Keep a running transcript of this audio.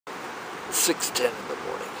6:10 in the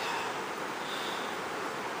morning.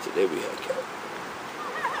 Today we hike out.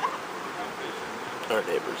 Our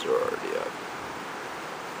neighbors are already up.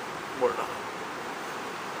 We're not.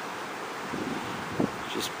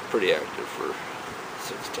 Just pretty active for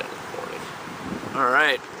 6:10 in the morning.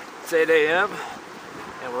 Alright, it's 8 a.m.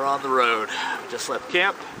 and we're on the road. We just left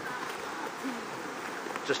camp.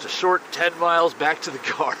 Just a short 10 miles back to the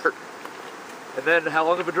car. And then how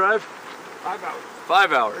long of a drive? 5 hours.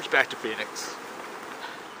 5 hours back to Phoenix.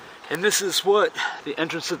 And this is what the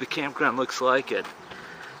entrance of the campground looks like at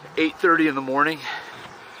 8:30 in the morning.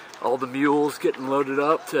 All the mules getting loaded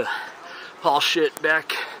up to haul shit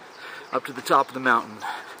back up to the top of the mountain.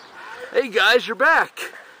 Hey guys, you're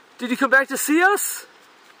back. Did you come back to see us?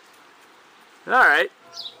 Alright.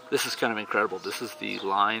 This is kind of incredible. This is the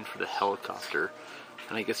line for the helicopter.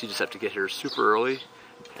 And I guess you just have to get here super early.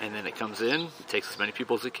 And then it comes in, it takes as many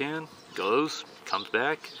people as it can, goes, comes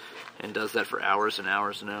back, and does that for hours and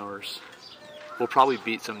hours and hours. We'll probably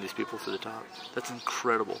beat some of these people to the top. That's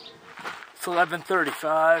incredible. It's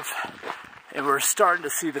 11:35, and we're starting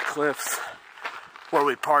to see the cliffs where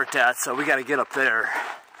we parked at, so we gotta get up there.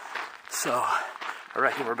 So I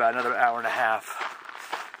reckon we're about another hour and a half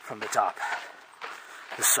from the top.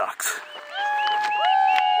 This sucks.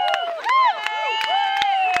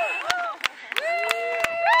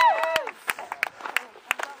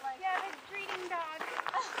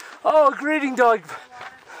 Oh, a greeting dog.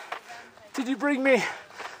 Did you bring me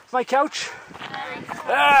my couch?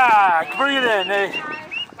 Ah, bring it in, eh?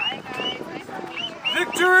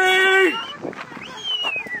 Victory!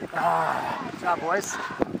 Ah, good job, boys.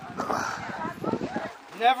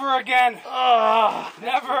 Never again. Oh,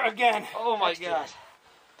 Never again. oh my God.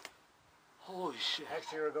 Holy shit.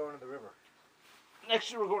 Next year we're going to the river.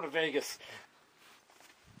 Next year we're going to Vegas.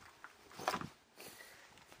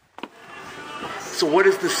 So what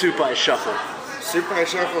is the Supai Shuffle? Supai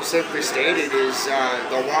Shuffle, simply stated, is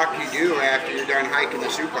the walk you do after you're done hiking the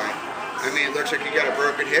Supai. I mean, it looks like you got a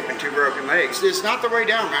broken hip and 2 broken legs. It's not the way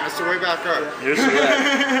down, man. It's the way back up. Here's the way.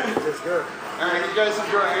 That's good. All right, you guys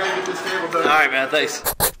enjoy. I gotta get this table done. All right, man. Thanks.